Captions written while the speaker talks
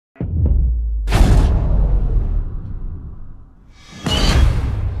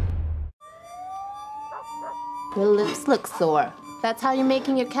Your lips look sore. That's how you're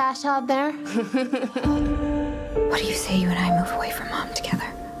making your cash out there? What do you say you and I move away from Mom together?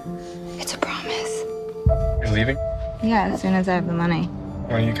 It's a promise. You're leaving? Yeah, as soon as I have the money.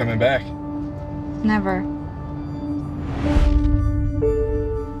 When are you coming back? Never.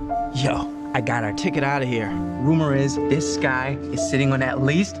 Yo, I got our ticket out of here. Rumor is this guy is sitting on at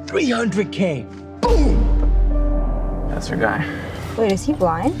least 300K. Boom! That's our guy. Wait, is he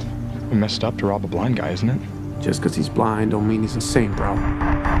blind? Messed up to rob a blind guy, isn't it? Just because he's blind don't mean he's insane, bro.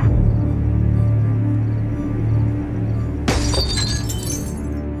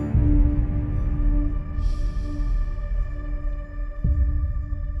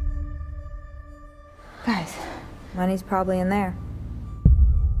 Guys, money's probably in there.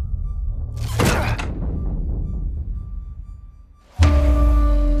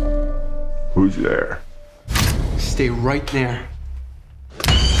 Who's there? Stay right there.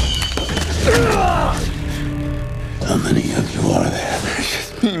 How many of you are there?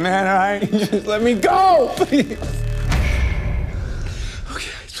 Just me, man, all right? Just let me go, please.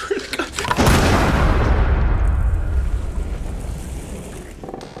 Okay, I swear to God.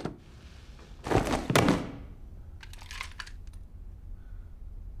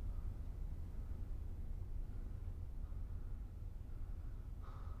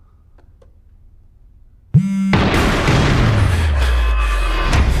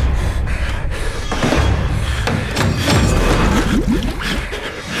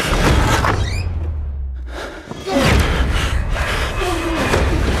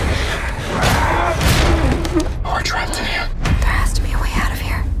 We're trapped in here. There has to be a way out of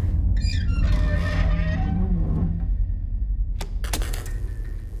here.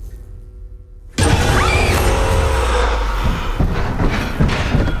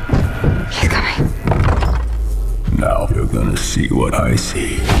 He's coming. Now you're gonna see what I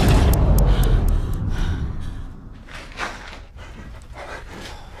see.